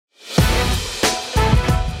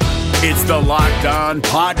It's the Locked On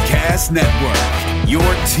Podcast Network, your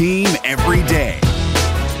team every day.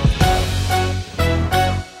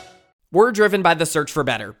 We're driven by the search for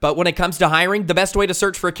better, but when it comes to hiring, the best way to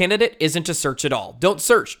search for a candidate isn't to search at all. Don't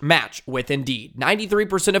search, match with Indeed.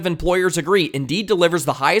 93% of employers agree Indeed delivers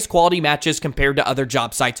the highest quality matches compared to other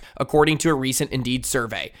job sites, according to a recent Indeed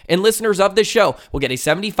survey. And listeners of this show will get a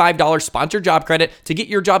 $75 sponsored job credit to get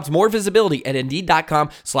your jobs more visibility at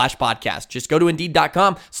Indeed.com/podcast. Just go to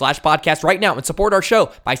Indeed.com/podcast right now and support our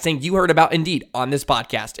show by saying you heard about Indeed on this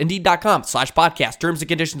podcast. Indeed.com/podcast. Terms and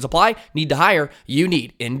conditions apply. Need to hire? You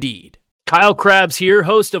need Indeed. Kyle Krabs here,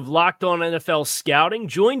 host of Locked On NFL Scouting.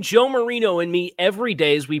 Join Joe Marino and me every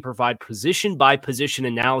day as we provide position-by-position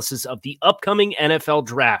analysis of the upcoming NFL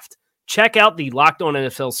Draft. Check out the Locked On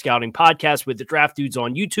NFL Scouting podcast with the Draft Dudes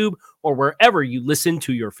on YouTube or wherever you listen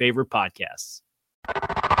to your favorite podcasts.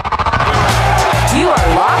 You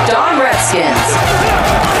are Locked On Redskins,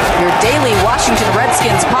 your daily Washington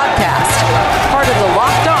Redskins podcast, part of the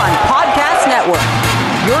Locked On Podcast Network.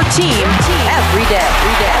 Your team every day.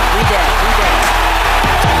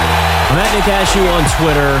 I'm at Nick Ashew on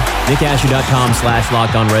Twitter,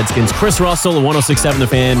 nickashew.com/LockedOnRedskins. Chris Russell of 106.7 The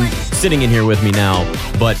Fan sitting in here with me now.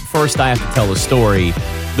 But first I have to tell a story.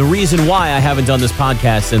 The reason why I haven't done this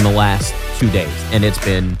podcast in the last 2 days, and it's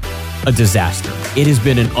been a disaster. It has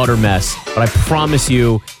been an utter mess, but I promise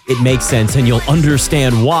you it makes sense and you'll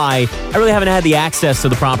understand why. I really haven't had the access to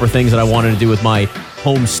the proper things that I wanted to do with my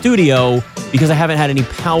home studio because I haven't had any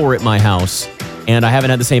power at my house and I haven't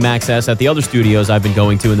had the same access at the other studios I've been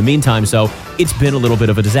going to in the meantime, so it's been a little bit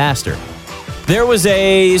of a disaster. There was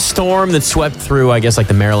a storm that swept through, I guess, like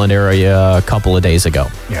the Maryland area a couple of days ago.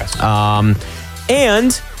 Yes.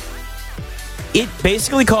 And it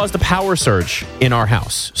basically caused a power surge in our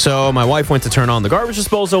house. So my wife went to turn on the garbage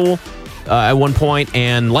disposal at one point,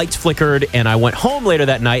 and lights flickered, and I went home later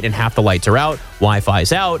that night, and half the lights are out.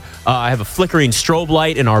 Wi-Fi's out. I have a flickering strobe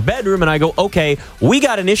light in our bedroom, and I go, okay, we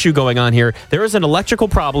got an issue going on here. There is an electrical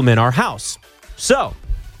problem in our house. So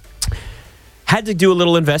had to do a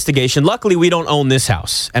little investigation. Luckily, we don't own this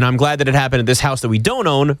house, and I'm glad that it happened at this house that we don't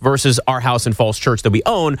own versus our house in Falls Church that we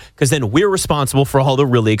own, because then we're responsible for all the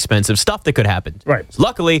really expensive stuff that could happen. Right. So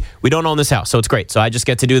luckily, we don't own this house, so it's great. So I just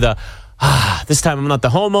get to do the, this time I'm not the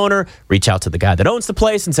homeowner, reach out to the guy that owns the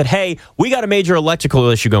place and said, hey, we got a major electrical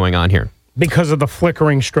issue going on here. Because of the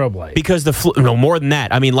flickering strobe light. Because no, more than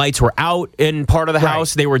that. I mean, lights were out in part of the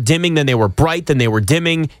house. They were dimming, then they were bright, then they were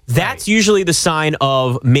dimming. That's usually the sign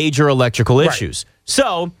of major electrical issues.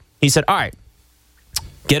 So he said, all right,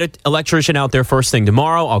 get an electrician out there first thing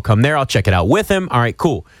tomorrow. I'll come there. I'll check it out with him. All right,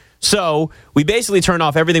 cool. So we basically turned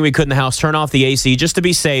off everything we could in the house, turn off the AC just to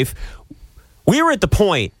be safe. We were at the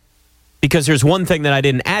point, because there's one thing that I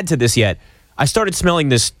didn't add to this yet. I started smelling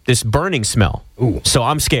this burning smell. Ooh. So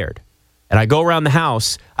I'm scared. And I go around the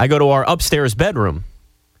house. I go to our upstairs bedroom,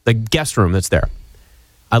 the guest room that's there.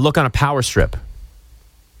 I look on a power strip.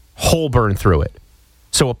 Hole burned through it.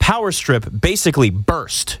 So a power strip basically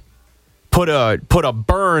burst. Put a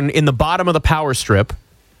burn in the bottom of the power strip.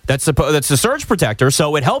 That's the surge protector,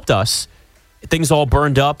 so it helped us. Things all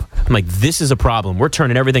burned up. I'm like, this is a problem. We're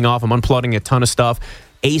turning everything off. I'm unplugging a ton of stuff.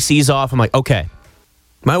 AC's off. I'm like, okay.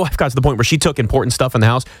 My wife got to the point where she took important stuff in the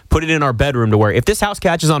house, put it in our bedroom to where if this house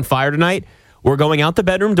catches on fire tonight, we're going out the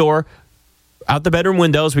bedroom door, out the bedroom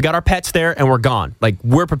windows. We got our pets there, and we're gone. Like,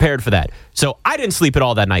 we're prepared for that. So I didn't sleep at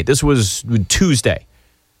all that night. This was Tuesday.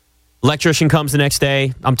 Electrician comes the next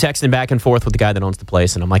day. I'm texting back and forth with the guy that owns the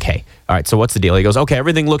place, and I'm like, hey, all right, so what's the deal? He goes, okay,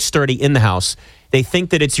 everything looks sturdy in the house. They think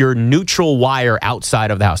that it's your neutral wire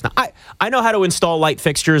outside of the house. Now, I know how to install light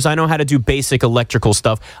fixtures. I know how to do basic electrical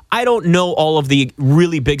stuff. I don't know all of the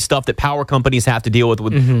really big stuff that power companies have to deal with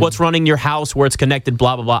what's running your house, where it's connected,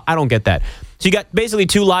 blah, blah, blah. I don't get that. So you got basically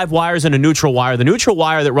two live wires and a neutral wire. The neutral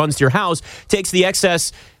wire that runs to your house takes the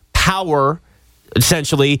excess power,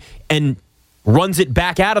 essentially, and runs it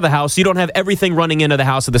back out of the house, so you don't have everything running into the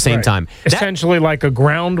house at the same time. Essentially like a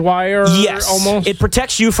ground wire? Yes. Almost? It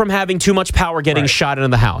protects you from having too much power getting shot into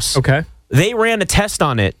the house. Okay. They ran a test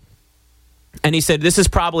on it, and he said, this is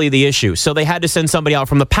probably the issue. So they had to send somebody out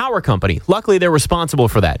from the power company. Luckily, they're responsible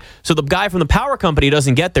for that. So the guy from the power company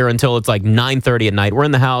doesn't get there until it's like 9:30 at night. We're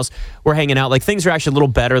in the house. We're hanging out. Like, things are actually a little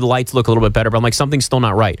better. The lights look a little bit better, but I'm like, something's still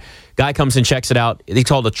not right. Guy comes and checks it out. He's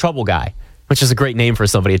called a trouble guy, which is a great name for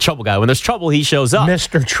somebody, a trouble guy. When there's trouble, he shows up.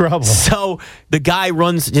 Mr. Trouble. So the guy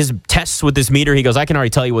runs his tests with this meter. He goes, I can already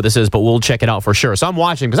tell you what this is, but we'll check it out for sure. So I'm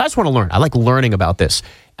watching because I just want to learn. I like learning about this.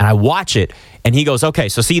 And I watch it, and he goes, okay,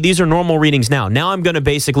 so see, these are normal readings now. Now I'm going to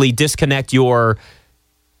basically disconnect your,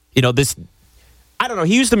 this, I don't know.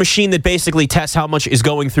 He used the machine that basically tests how much is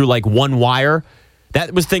going through like one wire.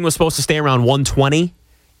 That thing was supposed to stay around 120.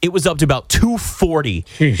 It was up to about 240.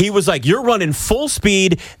 Jeez. He was like, you're running full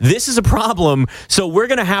speed. This is a problem. So we're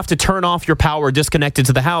going to have to turn off your power disconnected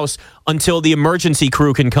to the house until the emergency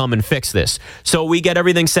crew can come and fix this. So we get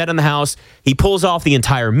everything set in the house. He pulls off the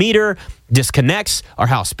entire meter, disconnects our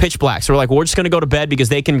house, pitch black. So we're like, well, we're just going to go to bed because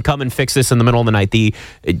they can come and fix this in the middle of the night. The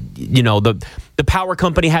power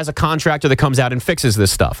company has a contractor that comes out and fixes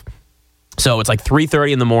this stuff. So it's like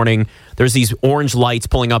 3:30 in the morning. There's these orange lights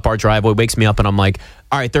pulling up our driveway. Wakes me up, and I'm like,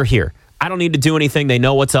 all right, they're here. I don't need to do anything. They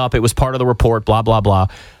know what's up. It was part of the report, blah, blah, blah.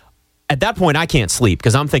 At that point, I can't sleep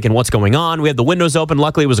because I'm thinking, what's going on? We had the windows open.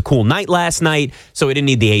 Luckily, it was a cool night last night, so we didn't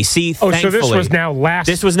need the AC. Oh, thankfully. so this was now last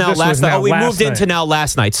This was now last night. We moved into now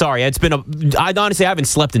last night. Sorry. It's been I honestly haven't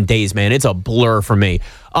slept in days, man. It's a blur for me.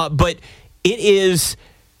 But it is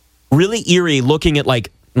really eerie looking at,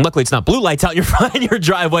 like, luckily, it's not blue lights out in your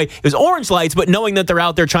driveway. It was orange lights, but knowing that they're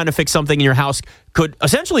out there trying to fix something in your house could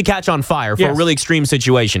essentially catch on fire for a really extreme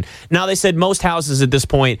situation. Now, they said most houses at this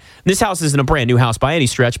point, this house isn't a brand new house by any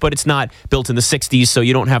stretch, but it's not built in the 60s, so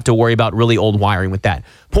you don't have to worry about really old wiring with that.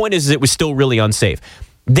 Point is, it was still really unsafe.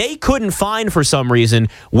 They couldn't find, for some reason,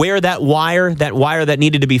 where that wire that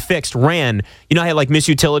needed to be fixed ran. You know how, like, Miss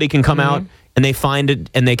Utility can come out and they find it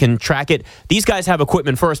and they can track it? These guys have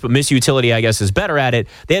equipment first, but Miss Utility, I guess, is better at it.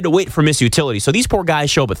 They had to wait for Miss Utility. So these poor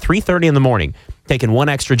guys show up at 3:30 in the morning, taking one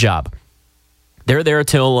extra job. They're there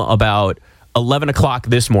till about 11 o'clock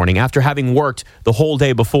this morning after having worked the whole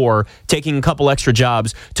day before, taking a couple extra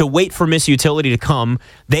jobs to wait for Miss Utility to come.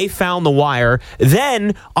 They found the wire.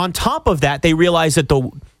 Then, on top of that, they realized that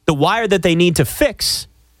the wire that they need to fix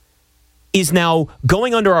is now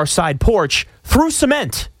going under our side porch through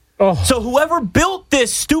cement. Oh. So whoever built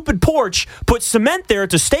this stupid porch put cement there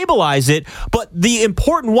to stabilize it, but the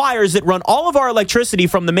important wires that run all of our electricity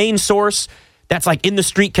from the main source that's like in the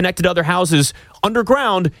street connected to other houses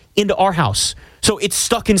underground into our house. So it's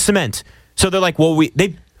stuck in cement. So they're like, well,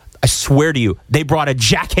 I swear to you, they brought a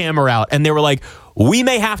jackhammer out and they were like, we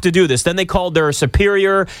may have to do this. Then they called their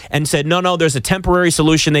superior and said, no, there's a temporary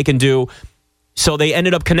solution they can do. So they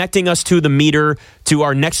ended up connecting us to the meter, to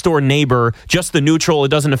our next door neighbor, just the neutral. It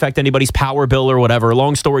doesn't affect anybody's power bill or whatever.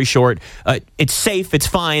 Long story short, it's safe, it's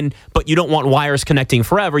fine, but you don't want wires connecting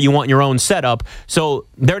forever. You want your own setup. So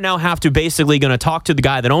they're now have to basically going to talk to the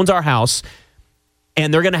guy that owns our house,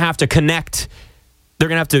 and they're going to have to connect. They're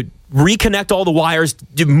going to have to reconnect all the wires,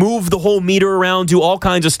 move the whole meter around, do all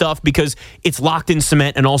kinds of stuff because it's locked in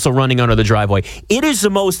cement and also running under the driveway. It is the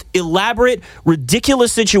most elaborate,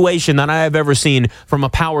 ridiculous situation that I have ever seen from a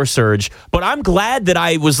power surge. But I'm glad that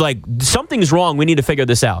I was like, something's wrong. We need to figure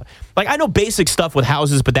this out. Like, I know basic stuff with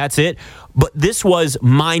houses, but that's it. But this was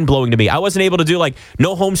mind-blowing to me. I wasn't able to do, like,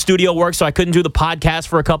 no home studio work, so I couldn't do the podcast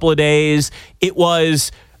for a couple of days. It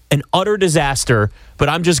was an utter disaster, but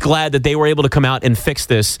I'm just glad that they were able to come out and fix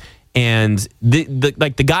this. And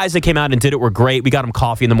the guys that came out and did it were great. We got them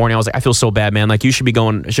coffee in the morning. I was like, I feel so bad, man. Like, you should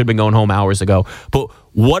have been going home hours ago. But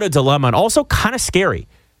what a dilemma, and also kind of scary.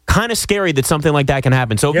 Kind of scary that something like that can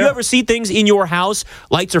happen. So if you ever see things in your house,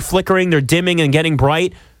 lights are flickering, they're dimming and getting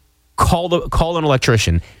bright, call an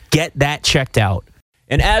electrician. Get that checked out.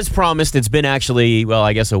 And as promised, it's been actually, well,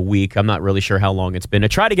 I guess a week. I'm not really sure how long it's been. I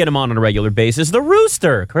try to get him on a regular basis. The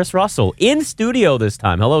Rooster, Chris Russell, in studio this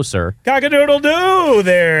time. Hello, sir. Cock-a-doodle-doo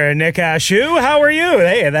there, Nick Ashew. How are you?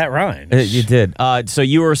 Hey, that rhymes. You did. So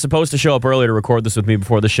you were supposed to show up earlier to record this with me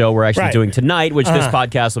before the show we're actually doing tonight, which this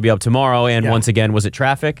podcast will be up tomorrow. And once again, was it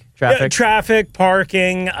traffic? Traffic,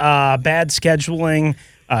 parking, bad scheduling,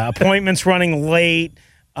 appointments running late,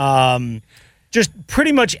 just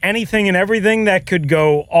pretty much anything and everything that could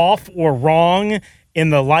go off or wrong in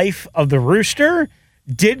the life of the Rooster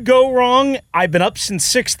did go wrong. I've been up since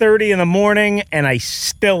 6:30 in the morning, and I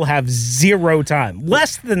still have zero time,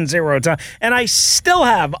 less than zero time, and I still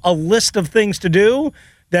have a list of things to do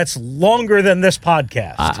that's longer than this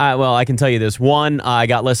podcast. Well, I can tell you this. One, I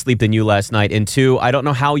got less sleep than you last night. And two, I don't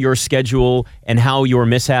know how your schedule and how your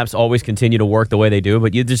mishaps always continue to work the way they do,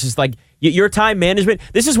 but it's just like your time management.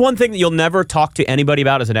 This is one thing that you'll never talk to anybody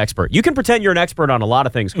about as an expert. You can pretend you're an expert on a lot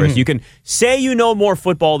of things, Chris. You can say you know more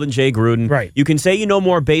football than Jay Gruden. Right. You can say you know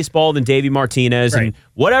more baseball than Davey Martinez. Right. And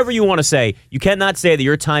whatever you want to say, you cannot say that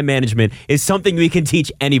your time management is something we can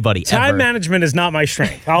teach anybody Time management is not my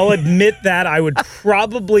strength. I'll admit that. I would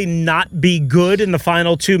probably not be good in the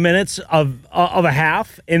final 2 minutes of a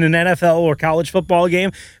half in an NFL or college football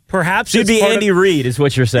game. Perhaps you'd be Andy Reid, is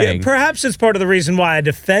what you're saying. Yeah, perhaps it's part of the reason why I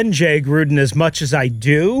defend Jay Gruden as much as I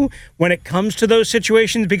do when it comes to those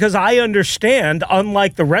situations, because I understand,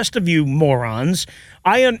 unlike the rest of you morons,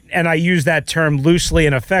 and I use that term loosely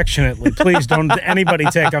and affectionately. Please don't anybody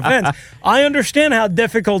take offense. I understand how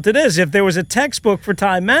difficult it is. If there was a textbook for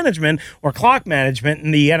time management or clock management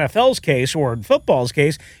in the NFL's case or in football's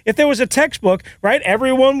case, if there was a textbook, right,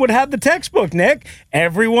 everyone would have the textbook, Nick.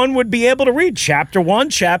 Everyone would be able to read Chapter 1,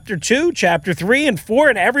 Chapter 2, Chapter 3, and 4,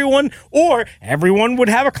 and everyone would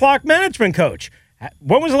have a clock management coach.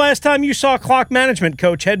 When was the last time you saw a clock management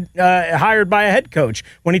coach hired by a head coach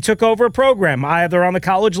when he took over a program, either on the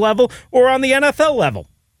college level or on the NFL level?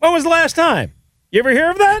 When was the last time? You ever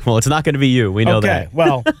hear of that? Well, it's not going to be you. We know that. Okay.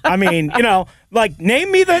 Well, I mean, like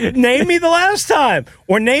name me the last time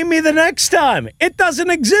or name me the next time. It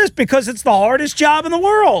doesn't exist because it's the hardest job in the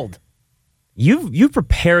world. You've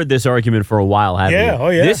prepared this argument for a while, haven't you? Oh,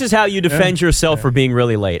 yeah. This is how you defend yourself for being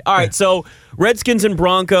really late. All right, so Redskins and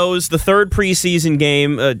Broncos, the third preseason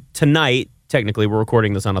game tonight. Technically, we're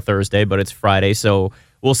recording this on a Thursday, but it's Friday, so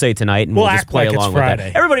we'll say tonight, and we'll just play along with that.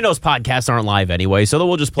 Everybody knows podcasts aren't live anyway, so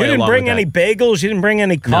we'll just play along with that. You didn't bring any bagels, you didn't bring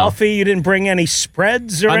any coffee, You didn't bring any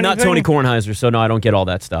spreads or anything? I'm not Tony Kornheiser, so no, I don't get all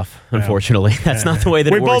that stuff, unfortunately. That's not the way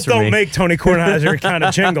that it works for me. We both don't make Tony Kornheiser kind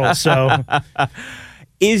of jingles, so...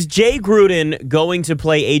 Is Jay Gruden going to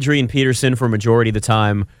play Adrian Peterson for a majority of the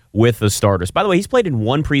time with the starters? By the way, he's played in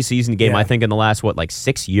one preseason game, I think, in the last,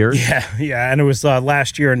 6 years? Yeah, and it was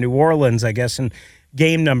last year in New Orleans, I guess, in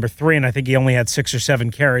game number 3, and I think he only had 6 or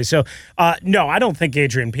 7 carries. So, no, I don't think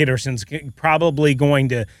Adrian Peterson's probably going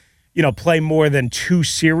to, play more than 2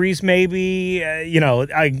 series maybe,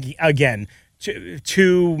 again,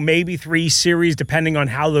 2, maybe 3 series, depending on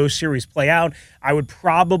how those series play out. I would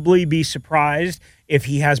probably be surprised if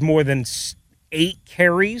he has more than 8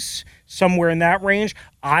 carries, somewhere in that range.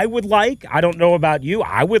 I don't know about you,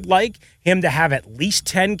 I would like him to have at least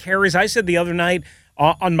 10 carries. I said the other night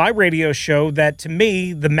on my radio show that, to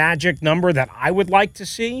me, the magic number that I would like to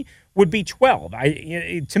see would be 12.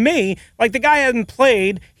 To me, like, the guy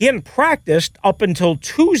hadn't practiced up until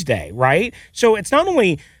Tuesday, right? So it's not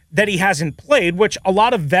only that he hasn't played, which a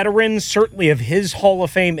lot of veterans, certainly of his Hall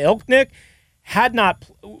of Fame ilk, Nick,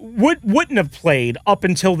 wouldn't have played up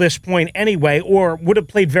until this point anyway, or would have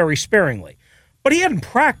played very sparingly. But he hadn't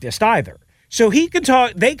practiced either. So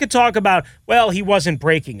they could talk about, well, he wasn't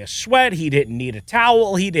breaking a sweat, he didn't need a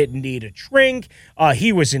towel, he didn't need a drink,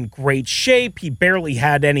 he was in great shape, he barely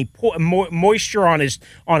had any moisture on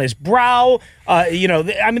his brow.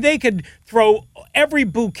 They could throw every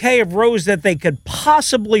bouquet of rose that they could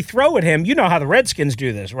possibly throw at him. You know how the Redskins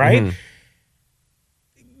do this, right? Mm-hmm.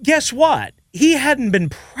 Guess what? He hadn't been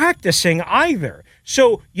practicing either.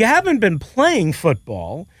 So you haven't been playing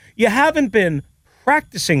football. You haven't been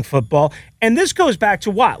practicing football. And this goes back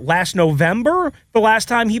to what? Last November? The last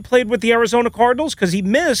time he played with the Arizona Cardinals? Because he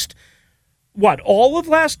missed, all of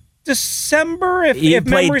last December? He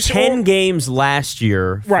played 10 games last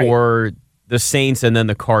year for the Saints and then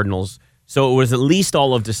the Cardinals. So it was at least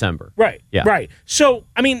all of December. Right. Yeah. Right. So,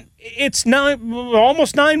 it's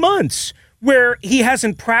almost 9 months where he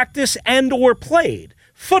hasn't practiced and or played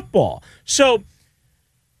football. So,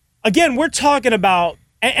 again, we're talking about,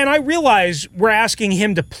 and I realize we're asking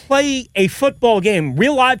him to play a football game,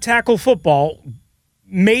 real live tackle football,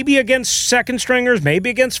 maybe against second stringers, maybe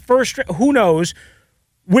against first, who knows,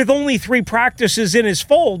 with only 3 practices in his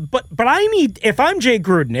fold. But I need, if I'm Jay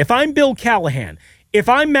Gruden, if I'm Bill Callahan, if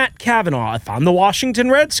I'm Matt Cavanaugh, if I'm the Washington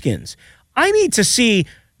Redskins, I need to see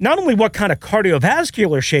not only what kind of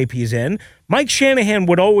cardiovascular shape he's in. Mike Shanahan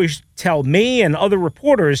would always tell me and other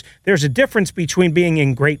reporters there's a difference between being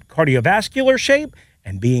in great cardiovascular shape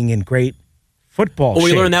and being in great football shape.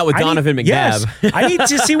 We learned that with Donovan McNabb. Yes, I need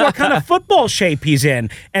to see what kind of football shape he's in.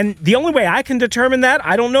 And the only way I can determine that,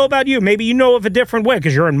 I don't know about you, maybe you know of a different way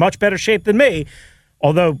because you're in much better shape than me,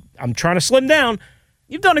 although I'm trying to slim down.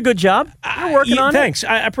 You've done a good job. You're working on thanks.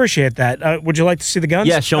 I appreciate that. Would you like to see the guns?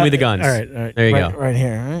 Yeah, show me the guns. All right. There you go. Right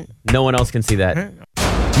here. All right. No one else can see that.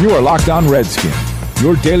 You are Locked On Redskins,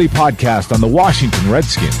 your daily podcast on the Washington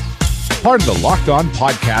Redskins. Part of the Locked On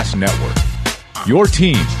Podcast Network. Your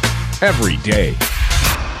team every day.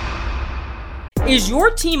 Is your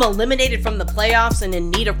team eliminated from the playoffs and in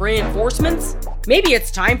need of reinforcements? Maybe it's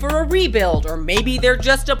time for a rebuild, or maybe they're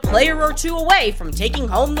just a player or 2 away from taking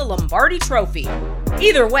home the Lombardi Trophy.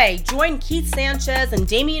 Either way, join Keith Sanchez and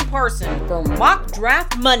Damian Parson for Mock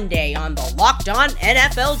Draft Monday on the Locked On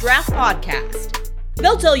NFL Draft Podcast.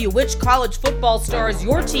 They'll tell you which college football stars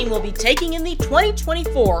your team will be taking in the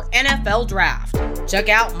 2024 NFL Draft. Check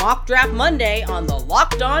out Mock Draft Monday on the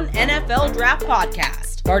Locked On NFL Draft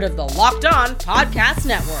Podcast, part of the Locked On Podcast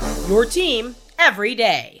Network. Your team every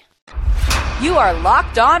day. You are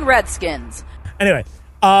Locked On Redskins. Anyway,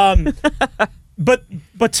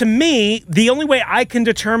 But to me, the only way I can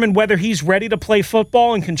determine whether he's ready to play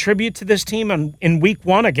football and contribute to this team in week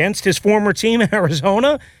 1 against his former team in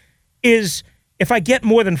Arizona is if I get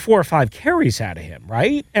more than 4 or 5 carries out of him,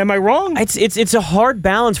 right? Am I wrong? It's a hard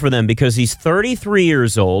balance for them because he's 33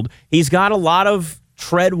 years old. He's got a lot of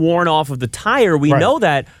tread worn off of the tire. We know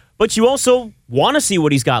that. But you also want to see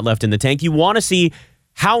what he's got left in the tank. You want to see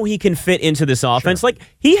how he can fit into this offense. Sure. Like,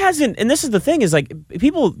 he hasn't, and this is the thing, is like,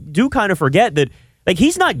 people do kind of forget that, like,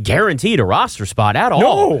 he's not guaranteed a roster spot at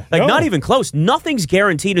all. Not even close. Nothing's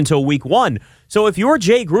guaranteed until week 1. So if you're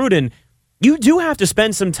Jay Gruden, you do have to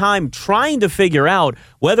spend some time trying to figure out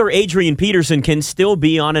whether Adrian Peterson can still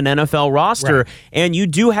be on an NFL roster. Right. And you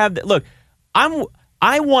do have, look, I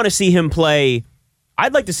want to see him play.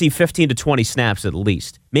 I'd like to see 15 to 20 snaps at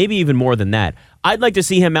least, maybe even more than that. I'd like to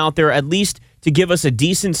see him out there at least to give us a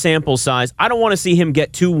decent sample size. I don't want to see him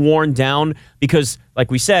get too worn down because, like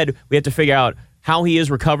we said, we have to figure out how he is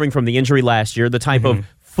recovering from the injury last year, the type of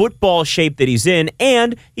football shape that he's in,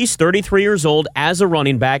 and he's 33 years old as a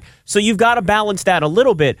running back, so you've got to balance that a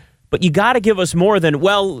little bit. But you got to give us more than,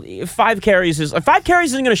 5 carries isn't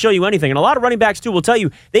going to show you anything. And a lot of running backs, too, will tell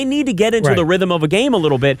you they need to get into the rhythm of a game a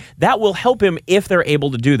little bit. That will help him if they're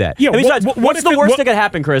able to do that. Yeah, besides, what's the worst that could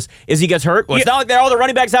happen, Chris, is he gets hurt? Well, it's not like all the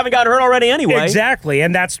running backs haven't gotten hurt already anyway. Exactly,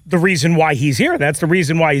 and that's the reason why he's here. That's the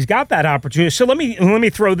reason why he's got that opportunity. So let me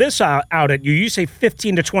throw this out at you. You say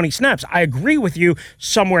 15 to 20 snaps. I agree with you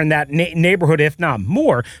somewhere in that neighborhood, if not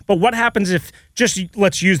more. But what happens if,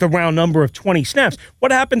 let's use the round number of 20 snaps.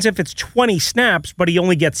 What happens if it's 20 snaps, but he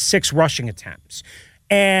only gets 6 rushing attempts?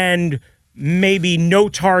 And maybe no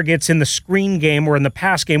targets in the screen game or in the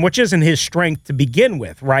pass game, which isn't his strength to begin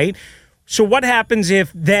with, right? So what happens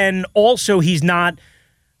if then also he's not,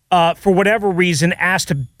 for whatever reason, asked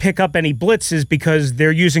to pick up any blitzes because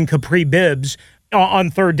they're using Capri Bibbs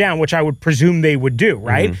on third down, which I would presume they would do,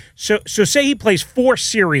 right? So say he plays 4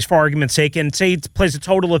 series, for argument's sake, and say he plays a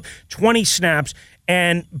total of 20 snaps,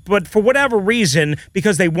 but for whatever reason,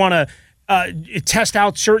 because they want to test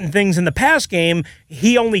out certain things in the pass game,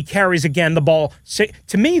 he only carries, again, the ball.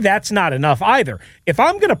 To me, that's not enough either. If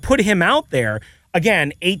I'm going to put him out there,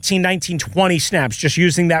 again, 18, 19, 20 snaps, just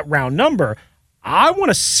using that round number, I want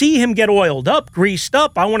to see him get oiled up, greased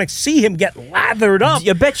up. I want to see him get lathered up.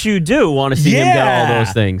 I bet you do want to see him get all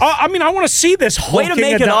those things. I want to see this whole way to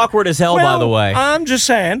make it awkward as hell, by the way. I'm just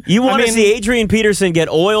saying. You want to see Adrian Peterson get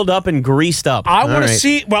oiled up and greased up. I want to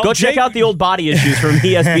see. Well, go check out the old body issues from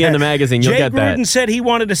ESPN the magazine. You'll get that. Jay Gruden said he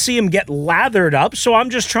wanted to see him get lathered up, so I'm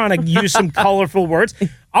just trying to use some colorful words.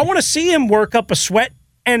 I want to see him work up a sweat.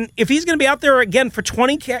 And if he's going to be out there again for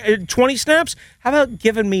 20 snaps, how about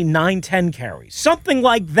giving me 9, 10 carries? Something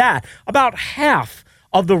like that. About half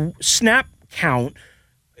of the snap count,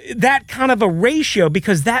 that kind of a ratio,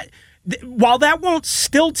 because while that won't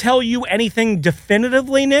still tell you anything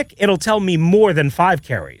definitively, Nick, it'll tell me more than 5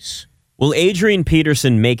 carries. Will Adrian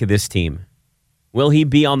Peterson make this team? Will he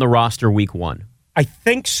be on the roster week 1? I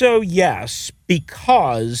think so, yes,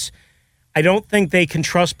 because I don't think they can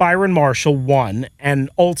trust Byron Marshall, 1, and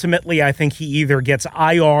ultimately I think he either gets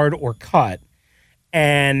IR'd or cut,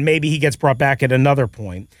 and maybe he gets brought back at another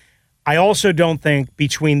point. I also don't think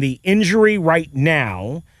between the injury right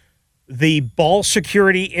now, the ball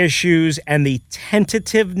security issues, and the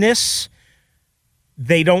tentativeness,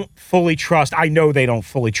 they don't fully trust. I know they don't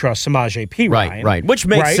fully trust Samaje Perine. Right, which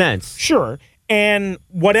makes sense. Sure. And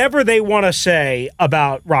whatever they want to say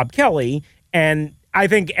about Rob Kelly, and I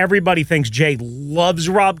think everybody thinks Jay loves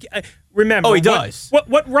Rob. Remember, he does.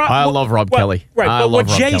 I love Rob Kelly. Right, but what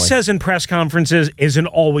Jay says in press conferences isn't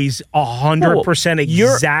always 100%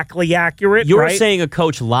 exactly accurate. You're saying a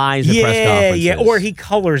coach lies at press conferences. Yeah, or he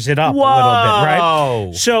colors it up a little bit,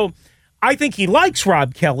 right? So I think he likes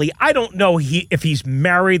Rob Kelly. I don't know if he's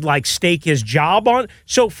married, like stake his job on.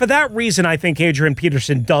 So for that reason, I think Adrian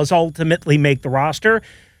Peterson does ultimately make the roster.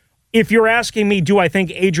 If you're asking me, do I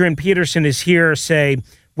think Adrian Peterson is here, say,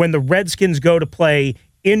 when the Redskins go to play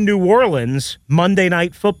in New Orleans, Monday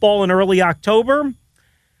Night Football in early October,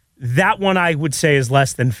 that one I would say is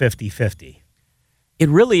less than 50-50. It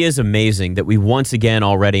really is amazing that we once again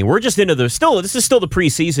already, we're just into this is still the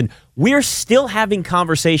preseason, we're still having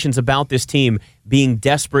conversations about this team being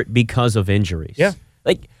desperate because of injuries. Yeah.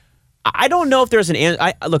 Like, I don't know if there's an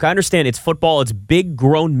answer. Look, I understand it's football. It's big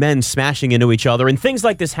grown men smashing into each other, and things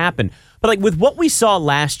like this happen. But like with what we saw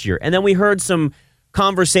last year, and then we heard some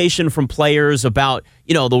conversation from players about,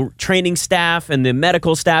 the training staff and the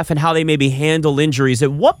medical staff and how they maybe handle injuries.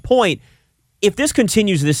 At what point, if this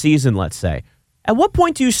continues this season, let's say, at what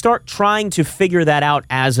point do you start trying to figure that out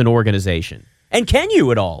as an organization? And can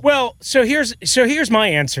you at all? Well, so here's my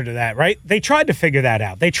answer to that, right? They tried to figure that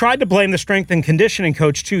out. They tried to blame the strength and conditioning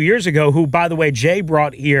coach 2 years ago, who, by the way, Jay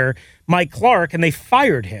brought here, Mike Clark, and they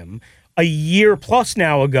fired him a year plus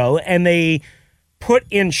now ago, and they put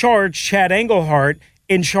in charge Chad Engelhardt,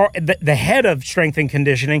 the head of strength and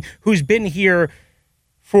conditioning, who's been here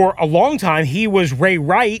for a long time. He was Ray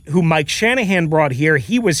Wright, who Mike Shanahan brought here.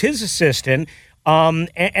 He was his assistant,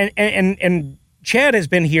 and Chad has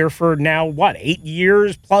been here for now, 8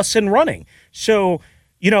 years plus and running. So,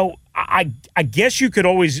 I guess you could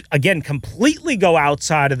always, again, completely go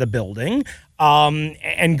outside of the building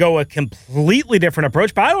and go a completely different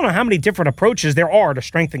approach. But I don't know how many different approaches there are to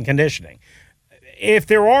strength and conditioning. If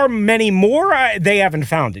there are many more, they haven't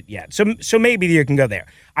found it yet. So maybe you can go there.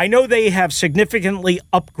 I know they have significantly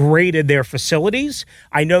upgraded their facilities.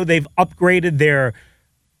 I know they've upgraded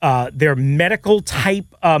their medical type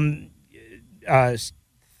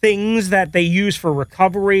things that they use for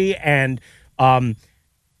recovery, and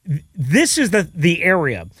this is the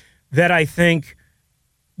area that I think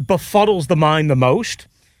befuddles the mind the most.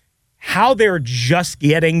 How they're just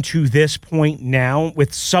getting to this point now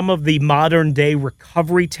with some of the modern day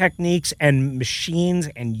recovery techniques and machines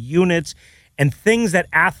and units and things that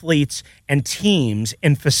athletes and teams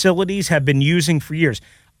and facilities have been using for years.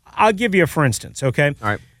 I'll give you a for instance, okay?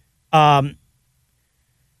 All right.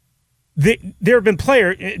 There have been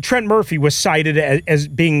players. Trent Murphy was cited as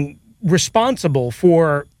being responsible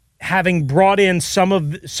for having brought in some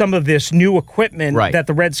of this new equipment that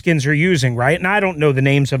the Redskins are using, right? And I don't know the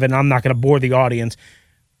names of it, and I'm not going to bore the audience.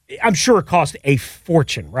 I'm sure it cost a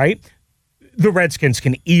fortune, right? The Redskins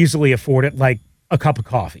can easily afford it like a cup of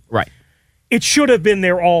coffee. Right. It should have been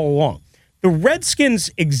there all along. The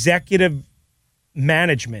Redskins executive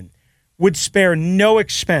management would spare no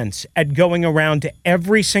expense at going around to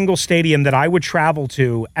every single stadium that I would travel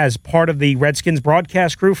to as part of the Redskins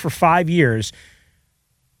broadcast crew for 5 years.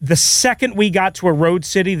 The second we got to a road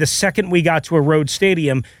city, the second we got to a road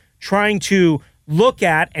stadium, trying to look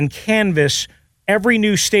at and canvass every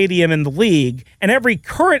new stadium in the league and every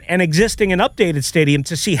current and existing and updated stadium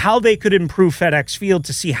to see how they could improve FedEx Field,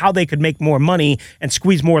 to see how they could make more money and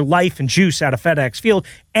squeeze more life and juice out of FedEx Field,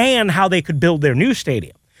 and how they could build their new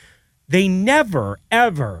stadium. They never,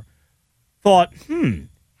 ever thought,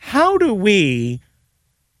 how do we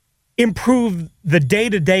improve the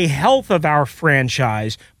day-to-day health of our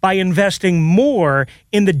franchise by investing more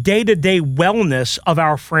in the day-to-day wellness of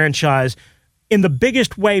our franchise in the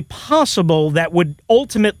biggest way possible that would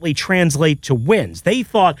ultimately translate to wins? They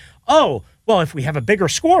thought, if we have a bigger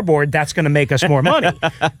scoreboard, that's going to make us more money.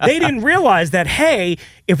 They didn't realize that, hey,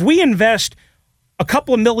 if we invest a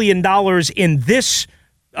couple of $1 million in this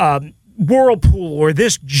whirlpool or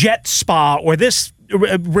this jet spa or this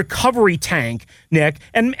recovery tank, Nick,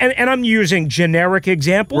 and I'm using generic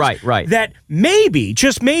examples, right, that maybe,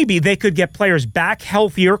 just maybe, they could get players back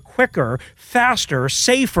healthier, quicker, faster,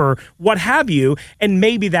 safer, what have you, and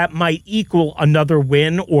maybe that might equal another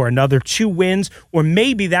win or another 2 wins, or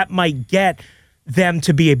maybe that might get them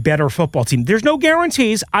to be a better football team. There's no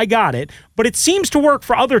guarantees, I got it, but it seems to work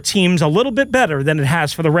for other teams a little bit better than it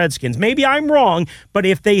has for the Redskins. Maybe I'm wrong, but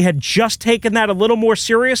if they had just taken that a little more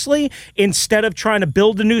seriously, instead of trying to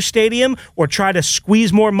build a new stadium or try to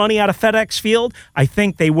squeeze more money out of FedEx Field, I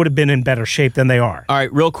think they would have been in better shape than they are. All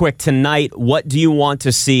right, real quick, tonight, what do you want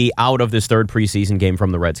to see out of this third preseason game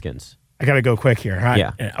from the Redskins? I got to go quick here. Right?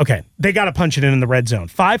 Yeah. Okay. They got to punch it in the red zone.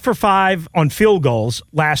 5 for 5 on field goals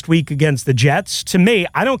last week against the Jets. To me,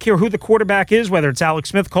 I don't care who the quarterback is, whether it's Alex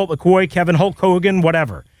Smith, Colt McCoy, Kevin Hulk Hogan,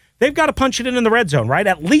 whatever. They've got to punch it in the red zone, right?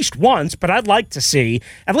 At least once, but I'd like to see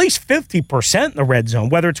at least 50% in the red zone,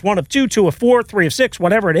 whether it's 1 of 2, 2 of 4, 3 of 6,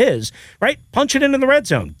 whatever it is, right? Punch it in the red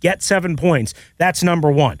zone. Get 7 points. That's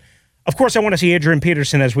number one. Of course, I want to see Adrian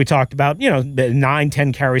Peterson, as we talked about, 9,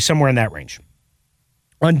 10 carries, somewhere in that range.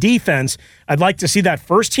 On defense, I'd like to see that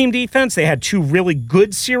first team defense. They had 2 really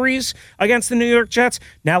good series against the New York Jets.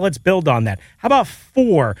 Now let's build on that. How about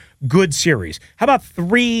 4 good series? How about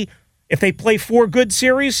 3, if they play 4 good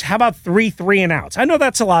series, how about 3 3-and-outs? I know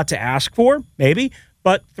that's a lot to ask for, maybe,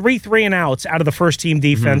 but 3 3-and-outs out of the first team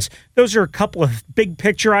defense. Those are a couple of big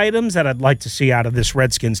picture items that I'd like to see out of this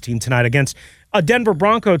Redskins team tonight against a Denver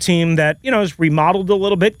Bronco team that, is remodeled a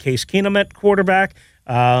little bit. Case Keenum at quarterback.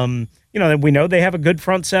 We know they have a good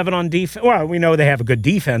front 7 on defense. Well, we know they have a good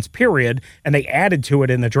defense, period, and they added to it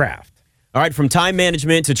in the draft. All right, from time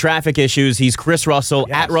management to traffic issues, he's Chris Russell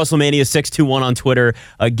at RussellMania621 on Twitter.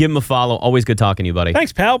 Give him a follow. Always good talking to you, buddy.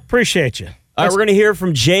 Thanks, pal. Appreciate you. All right, we're going to hear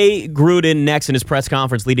from Jay Gruden next in his press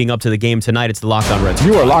conference leading up to the game tonight. It's the Locked On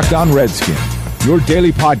Redskins. You are Locked On Redskins, your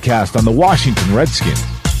daily podcast on the Washington Redskins.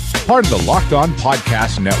 Part of the Locked On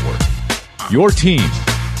Podcast Network. Your team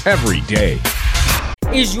every day.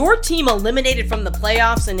 Is your team eliminated from the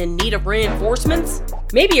playoffs and in need of reinforcements?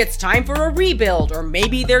 Maybe it's time for a rebuild, or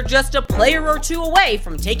maybe they're just a player or two away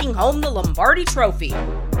from taking home the Lombardi Trophy.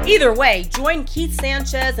 Either way, join Keith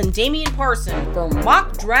Sanchez and Damian Parson for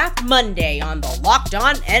Mock Draft Monday on the Locked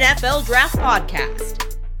On NFL Draft Podcast.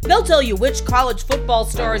 They'll tell you which college football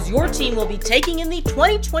stars your team will be taking in the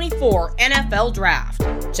 2024 NFL Draft.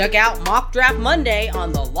 Check out Mock Draft Monday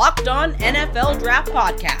on the Locked On NFL Draft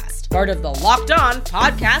Podcast, part of the Locked On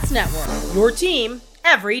Podcast Network. Your team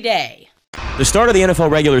every day. The start of the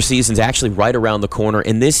NFL regular season is actually right around the corner,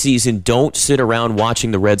 and this season, don't sit around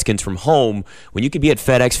watching the Redskins from home when you could be at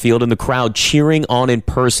FedEx Field in the crowd cheering on in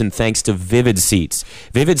person thanks to Vivid Seats.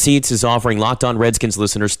 Vivid Seats is offering Locked On Redskins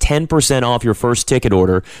listeners 10% off your first ticket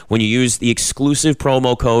order when you use the exclusive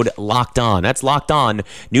promo code Locked On. That's Locked On.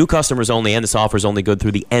 New customers only, and this offer is only good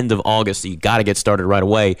through the end of August, so you got to get started right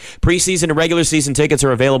away. Preseason and regular season tickets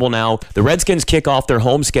are available now. The Redskins kick off their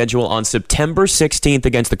home schedule on September 16th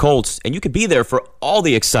against the Colts, and you could be there for all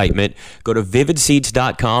the excitement. Go to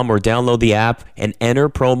vividseats.com or download the app and enter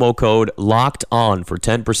promo code Locked On for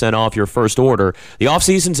 10% off your first order. The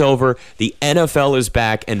offseason's over, the NFL is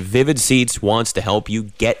back, and Vivid Seats wants to help you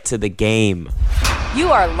get to the game. You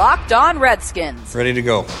are Locked On Redskins. Ready to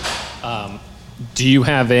go. Do you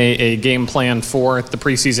have a game plan for the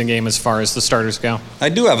preseason game as far as the starters go? I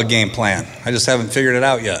do have a game plan. I just haven't figured it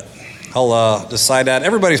out yet. I'll decide that.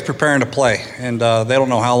 Everybody's preparing to play, and they don't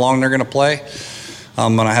know how long they're going to play.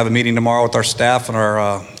 I'm going to have a meeting tomorrow with our staff and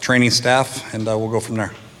our training staff, and we'll go from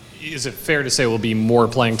there. Is it fair to say will be more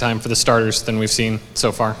playing time for the starters than we've seen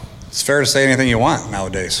so far? It's fair to say anything you want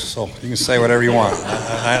nowadays, so you can say whatever you want.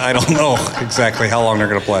 I don't know exactly how long they're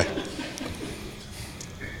going to play.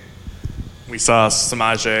 We saw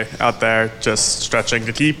Samaje out there just stretching.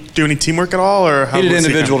 Did he do any teamwork at all? Or how he did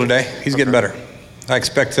individual today. He's getting better. I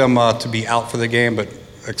expect him to be out for the game, but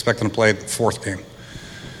I expect him to play the fourth game.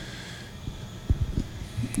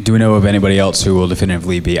 Do we know of anybody else who will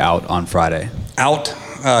definitively be out on Friday? Out.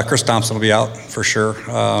 Chris Thompson will be out for sure.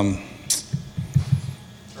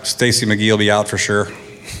 Stacy McGee will be out for sure.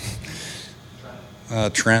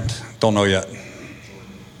 Trent, don't know yet.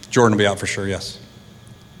 Jordan will be out for sure, yes.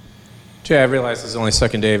 Jay, I realize it's only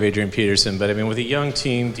second day of Adrian Peterson, but I mean, with a young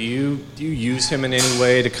team, do you use him in any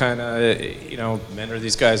way to kind of, mentor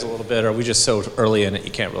these guys a little bit? Or are we just so early in it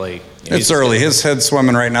you can't really? It's early. His head's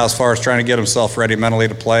swimming right now as far as trying to get himself ready mentally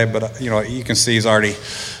to play. But you can see he's already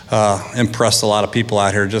impressed a lot of people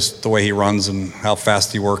out here, just the way he runs and how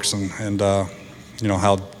fast he works, and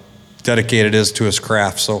how dedicated it is to his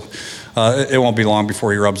craft. So it won't be long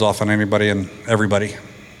before he rubs off on anybody and everybody.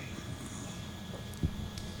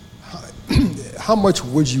 How much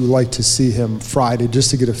would you like to see him Friday just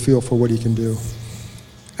to get a feel for what he can do?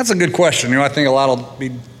 That's a good question. I think a lot will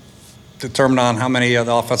be determined on how many of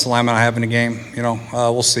the offensive linemen I have in the game.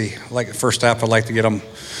 We'll see. Like the first half, I'd like to get him,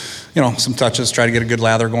 some touches, try to get a good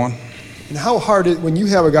lather going. And how hard when you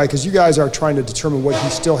have a guy, because you guys are trying to determine what he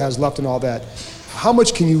still has left and all that, how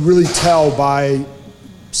much can you really tell by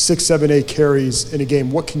 6, 7, 8 carries in a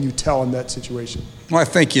game? What can you tell in that situation? Well, I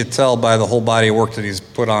think you tell by the whole body of work that he's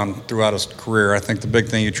put on throughout his career. I think the big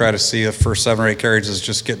thing you try to see the first 7 or 8 carries is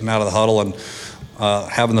just getting out of the huddle and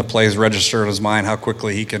having the plays register in his mind, how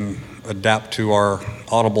quickly he can adapt to our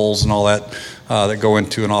audibles and all that that go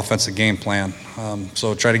into an offensive game plan.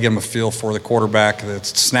 So try to give him a feel for the quarterback, the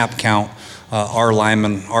snap count, our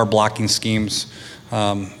linemen, our blocking schemes.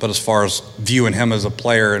 But as far as viewing him as a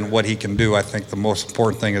player and what he can do, I think the most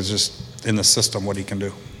important thing is just in the system what he can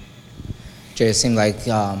do. Jay, it seemed like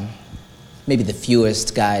maybe the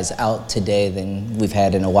fewest guys out today than we've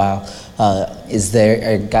had in a while. Is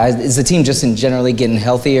the team just in generally getting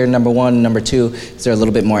healthier, number one? Number two, is there a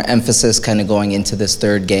little bit more emphasis kind of going into this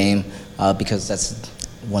third game because that's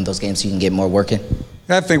one of those games you can get more work in?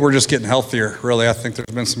 I think we're just getting healthier, really. I think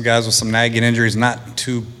there's been some guys with some nagging injuries, not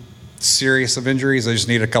too serious of injuries. They just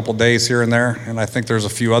need a couple days here and there. And I think there's a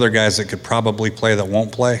few other guys that could probably play that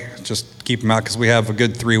won't play. Just keep them out because we have a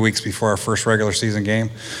good 3 weeks before our first regular season game.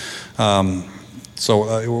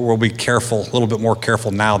 So we'll be careful, a little bit more careful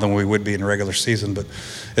now than we would be in the regular season. But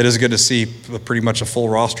it is good to see pretty much a full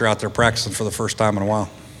roster out there practicing for the first time in a while.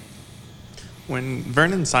 When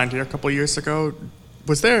Vernon signed here a couple of years ago,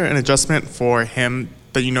 was there an adjustment for him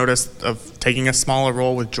that you noticed of taking a smaller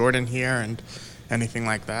role with Jordan here and anything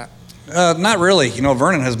like that? Not really.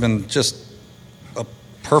 Vernon has been just a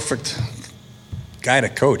perfect guy to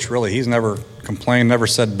coach, really. He's never complained, never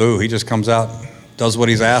said boo. He just comes out, does what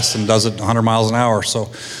he's asked, and does it 100 miles an hour. So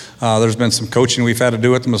there's been some coaching we've had to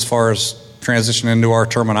do with him as far as transition into our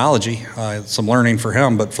terminology. Some learning for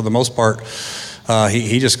him, but for the most part,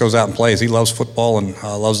 he just goes out and plays. He loves football and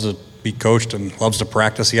loves to be coached and loves to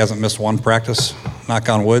practice. He hasn't missed one practice, knock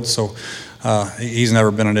on wood, so he's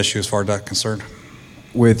never been an issue as far as that's concerned.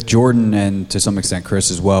 With Jordan and to some extent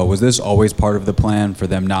Chris as well, was this always part of the plan for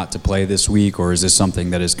them not to play this week, or is this something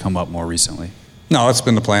that has come up more recently? No, it's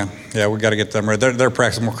been the plan. Yeah, we got to get them ready. They're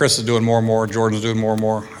practicing more. Chris is doing more and more. Jordan's doing more and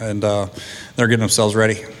more, and they're getting themselves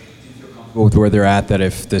ready. With where they're at, that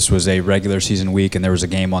if this was a regular season week and there was a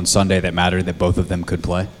game on Sunday that mattered, that both of them could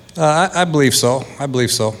play? I believe so.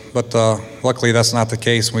 But luckily that's not the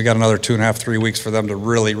case. We got another 2.5, 3 weeks for them to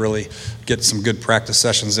really get some good practice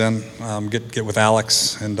sessions in, get with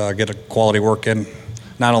Alex and get a quality work in,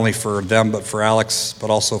 not only for them but for Alex, but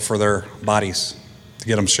also for their bodies to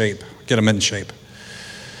get them in shape.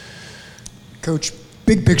 Coach,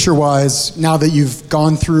 big picture-wise, now that you've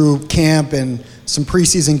gone through camp and some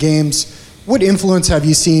preseason games, what influence have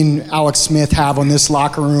you seen Alex Smith have on this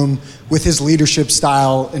locker room with his leadership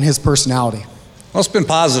style and his personality? Well, it's been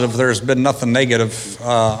positive. There's been nothing negative,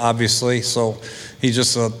 obviously. So he's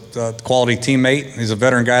just a quality teammate. He's a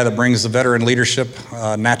veteran guy that brings the veteran leadership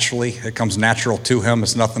naturally. It comes natural to him.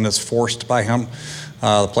 It's nothing that's forced by him.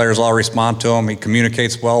 The players all respond to him. He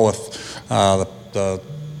communicates well with the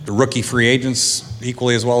rookie free agents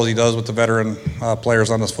equally as well as he does with the veteran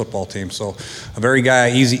players on this football team. So a very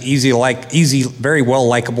very well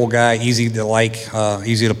likable guy, easy to like,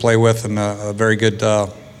 easy to play with, and a very good,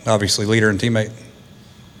 obviously, leader and teammate.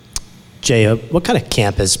 Jay, what kind of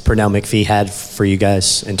camp has Pernell McPhee had for you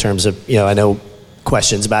guys in terms of, I know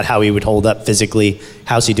questions about how he would hold up physically.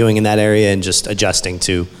 How's he doing in that area and just adjusting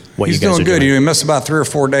to what you guys are doing? He's doing good. He missed about 3 or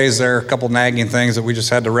 4 days there, a couple nagging things that we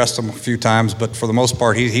just had to rest him a few times, but for the most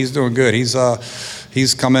part, he's doing good. He's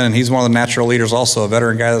come in and he's one of the natural leaders also, a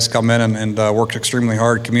veteran guy that's come in and worked extremely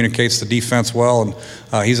hard, communicates the defense well,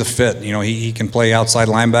 and he's a fit. He can play outside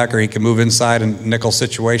linebacker, he can move inside in nickel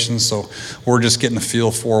situations, so we're just getting a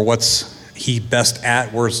feel for what's he best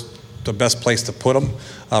at, where's the best place to put him.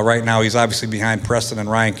 Right now he's obviously behind Preston and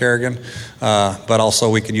Ryan Kerrigan, but also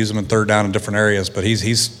we can use him in third down in different areas, but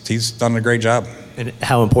he's done a great job. And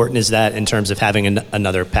how important is that in terms of having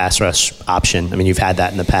another pass rush option? I mean, you've had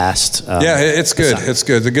that in the past. Yeah, it's good. It's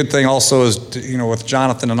good. The good thing also is, with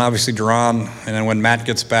Jonathan and obviously Duran, and then when Matt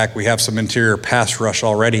gets back, we have some interior pass rush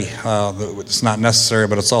already. It's not necessary,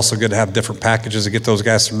 but it's also good to have different packages to get those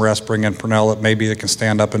guys some rest, bring in Pernell that maybe they can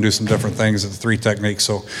stand up and do some different things at the 3 technique.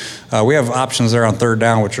 So we have options there on third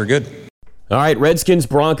down, which are good. All right, Redskins,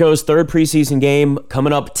 Broncos, third preseason game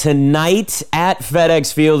coming up tonight at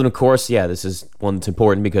FedEx Field. And, of course, this is one that's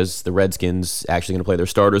important because the Redskins actually going to play their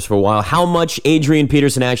starters for a while. How much Adrian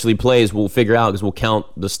Peterson actually plays, we'll figure out because we'll count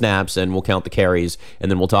the snaps and we'll count the carries,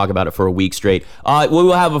 and then we'll talk about it for a week straight. We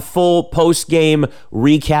will have a full post-game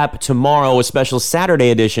recap tomorrow, a special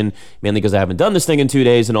Saturday edition, mainly because I haven't done this thing in 2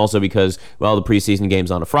 days and also because, the preseason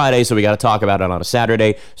game's on a Friday, so we got to talk about it on a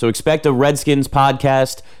Saturday. So expect a Redskins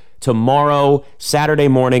podcast tomorrow, Saturday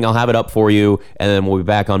morning. I'll have it up for you, and then we'll be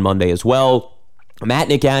back on Monday as well. I'm at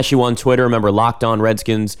Nick Ashew on Twitter. Remember, Locked On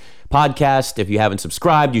Redskins podcast. If you haven't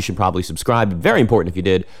subscribed, you should probably subscribe. Very important if you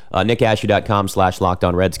did.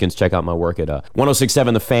 NickAshew.com/LockedOnRedskins. Check out my work at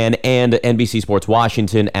 1067 The Fan and NBC Sports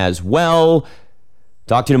Washington as well.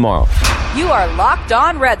 Talk to you tomorrow. You are Locked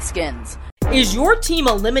On Redskins. Is your team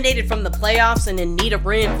eliminated from the playoffs and in need of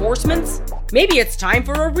reinforcements? Maybe it's time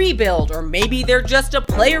for a rebuild, or maybe they're just a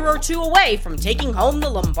player or two away from taking home the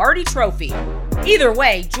Lombardi Trophy. Either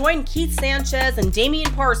way, join Keith Sanchez and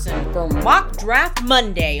Damian Parson for Mock Draft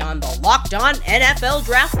Monday on the Locked On NFL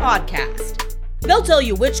Draft Podcast. They'll tell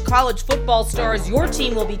you which college football stars your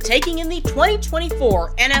team will be taking in the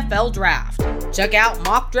 2024 NFL Draft. Check out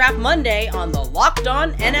Mock Draft Monday on the Locked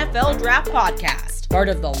On NFL Draft Podcast, part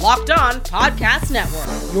of the Locked On Podcast Network.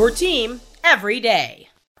 Your team every day.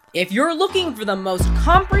 If you're looking for the most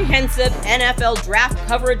comprehensive NFL draft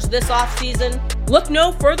coverage this offseason, look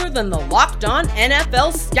no further than the Locked On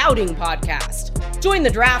NFL Scouting Podcast. Join the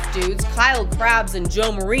draft dudes, Kyle Krabs and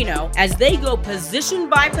Joe Marino, as they go position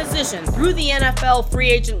by position through the NFL free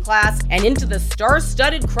agent class and into the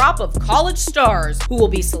star-studded crop of college stars who will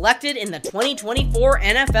be selected in the 2024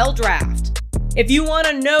 NFL Draft. If you want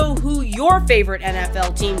to know who your favorite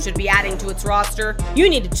NFL team should be adding to its roster, you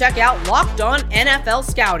need to check out Locked On NFL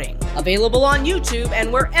Scouting, available on YouTube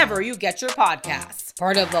and wherever you get your podcasts.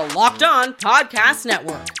 Part of the Locked On Podcast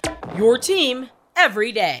Network. Your team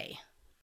every day.